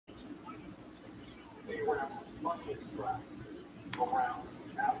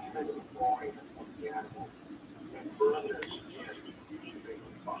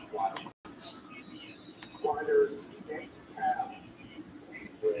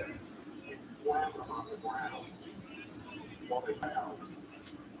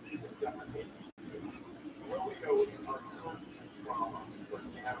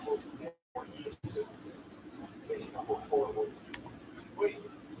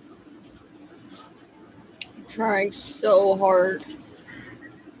Trying so hard.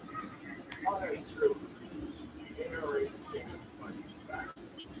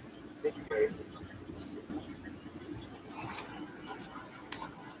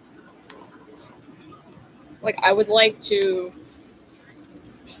 Like, I would like to.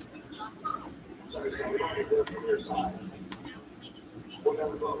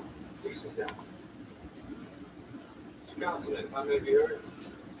 Councilman, I may be heard.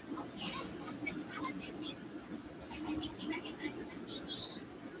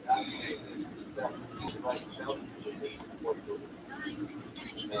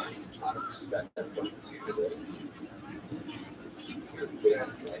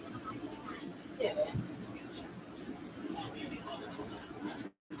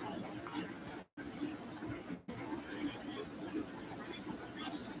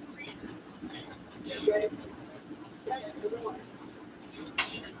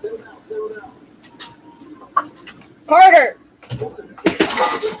 Carter!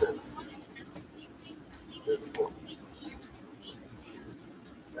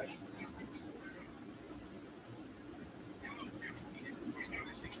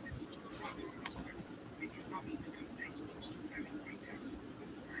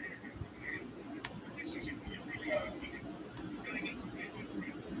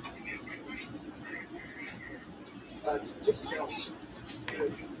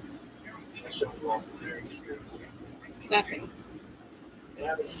 Nothing.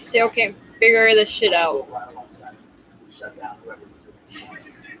 Still can't figure this shit out.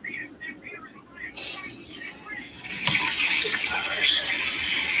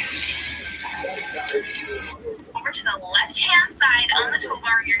 Over to the left-hand side on the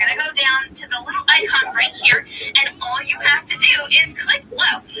toolbar, you're going to go down to the little icon right here, and all you have to do is click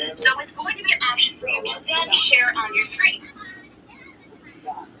below. So it's going to be an option for you to then share on your screen.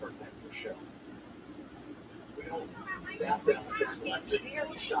 To your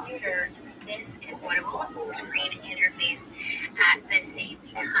computer, this is what it will look like, screen interface at the same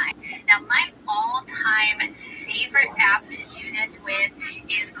time. Now, my all-time favorite app to do this with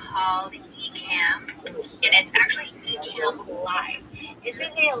is called Ecamm, and it's actually Ecamm Live. This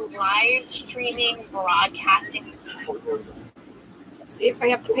is a live streaming broadcasting. Let's see if I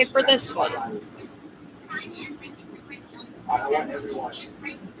have to pay for this one.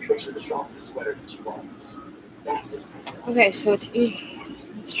 Okay, so it's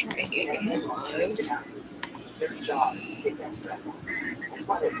let's try Ecamm Live.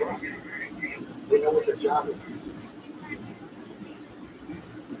 They know what their job is.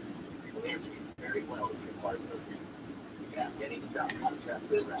 Very well if you're part of it. You can ask any stuff how to track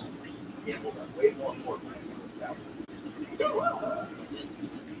their route. Gamble up way more important than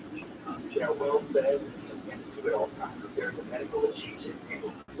they are well fed and attended to at all times. If there's a medical issue, it's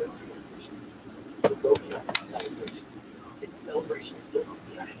handled with the broken up celebration. It's a celebration of skills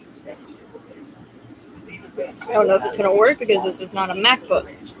every single day. I don't know if it's going to work because this is not a MacBook.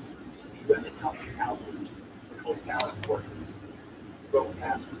 The toughest album, the most talented workers, broke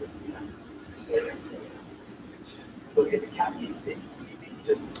past with look at the Captain City.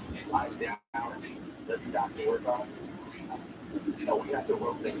 Just lies down and does the doctor work on it. No, we have to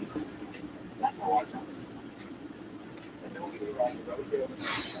work things. That's how our job is. And then we go around the road there and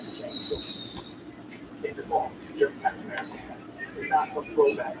change. It's evolved. Just as America. It's not some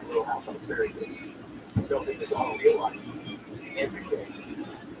throwback to Little House on the Prairie. No, this is all real life. Every day.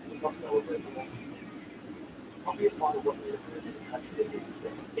 Come celebrate. I'll be a part of what we're doing in the country that is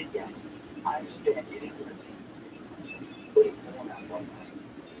today. And yes, I understand it is entertaining. But it's more than one night.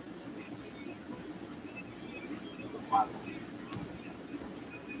 It's my life.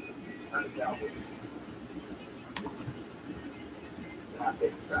 I'm a cowboy. And I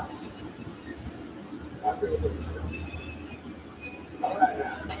take the crowd. I really all right.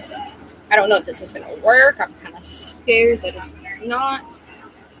 I don't know if this is going to work. I'm kind of scared that it's not. So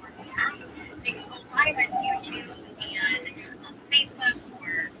you can go live on YouTube and on Facebook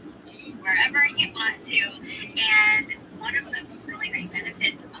or wherever you want to. And one of the really great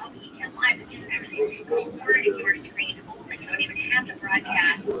benefits of Ecamm Live is you can actually record your screen only. You don't even have to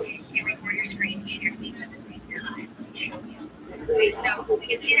broadcast. You can record your screen and your face at the same time. Okay, so we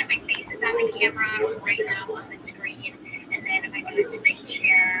can see that my face is on the camera right now on the screen, and then I do a screen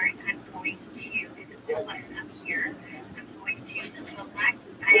share. I'm going to hit this little button up here. I'm going to select.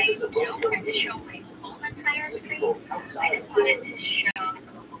 I don't want it to show my whole entire screen. I just want it to show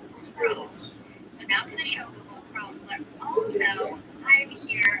Google Chrome. So now it's going to show Google Chrome, but also I'm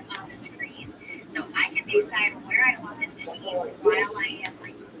here on the screen. So I can decide where I want this to be while I am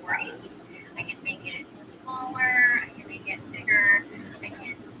recording. I can make it smaller, I can make it bigger, I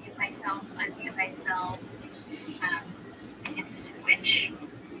can mute myself, unmute myself, I can switch.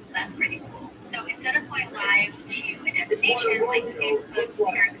 That's pretty cool. So instead of going live to a destination like Facebook,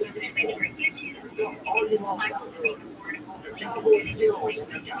 Periscope, Twitch, or YouTube, you can select record only and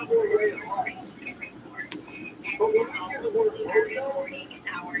it's going to record your screen. Hit record. And now we are recording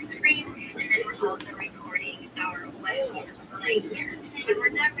our screen, and then we're also recording our webcam right here. When we're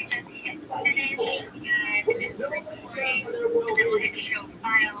done, we just hit finish and recording, and then we'll hit show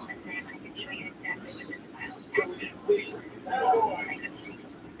file, and then I can show you exactly what this file actually is. So I can see.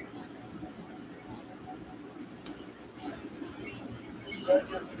 So it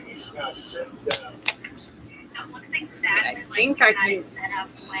looks exactly I think like I we can had set up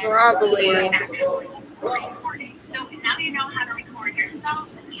when probably- we were actually recording. So now you know how to record yourself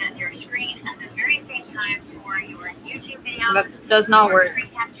and your screen at the very same time for your YouTube videos. That does not or work.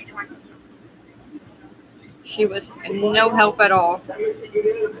 screencast tutorials. She was no help at all. That makes it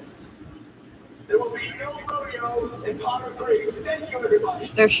unanimous. There will be no rodeo in Potter 3. Thank you,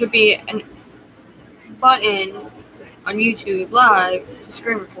 everybody. There should be a button on YouTube Live to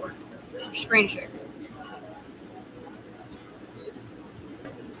screen record or screen share.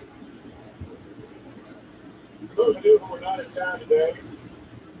 Those of you who are not in town today,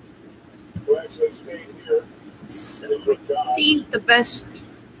 who actually stayed here, So did your job. I think the best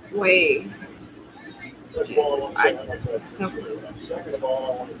way. First of all, I want to No clue. second of all, I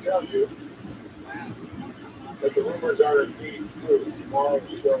want to tell you that the rumors are indeed true. Tomorrow's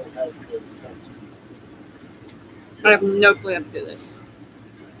show has been canceled. I have no clue how to do this.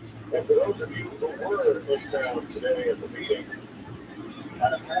 And for those of you who were in town today at the meeting, I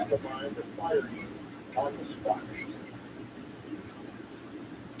have half a mind to fire you on the spot.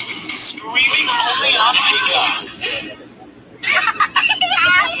 Streaming only on Mega.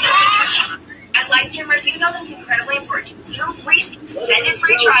 As live streamers, you know that it's incredibly important to race extended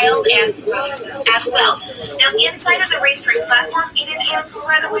free trials and bonuses as well. Now, inside of the Restream platform, it is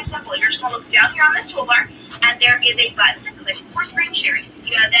incredibly simple. You're just going to look down here on this toolbar, and there is a button. Click for screen sharing.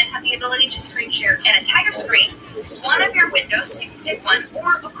 You then have the ability to screen share an entire screen, one of your windows, so you can pick one,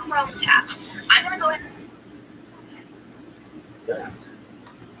 or a Chrome tab. I'm going to go ahead.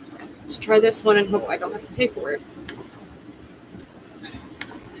 Let's try this one and hope I don't have to pay for it.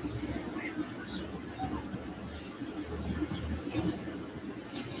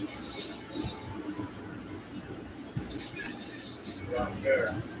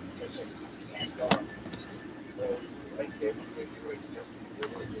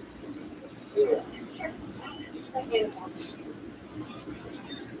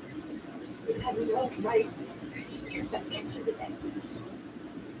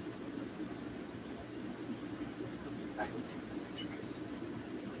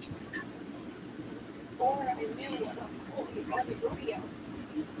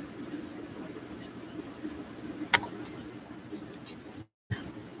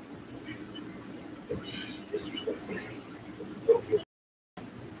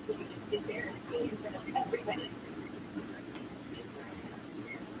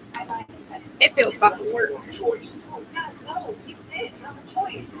 It feels fucking works. No, you did have a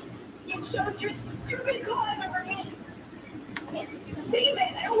choice. You chose your stupid God over me. Save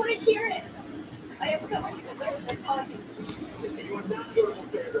it. I don't want to hear it. I have someone who deserves their conscience. You are not going to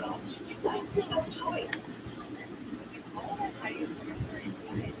fairgrounds. You guys made no choice.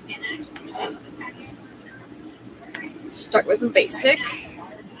 Start with the basic.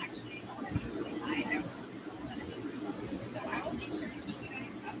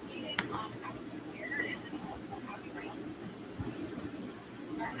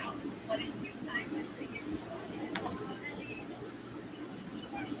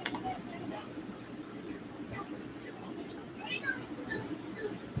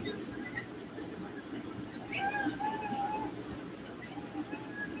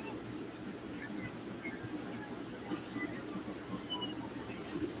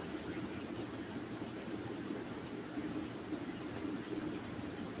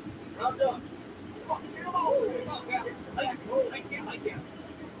 I'm done.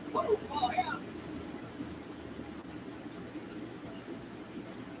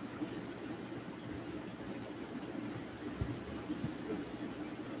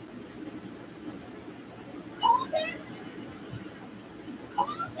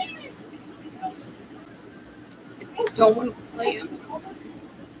 don't want to play it.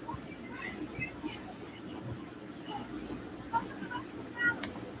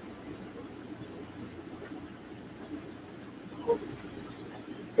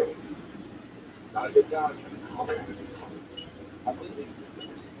 Not a good job.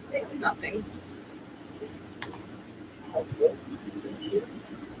 Nothing.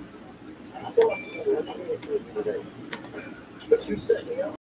 But you said,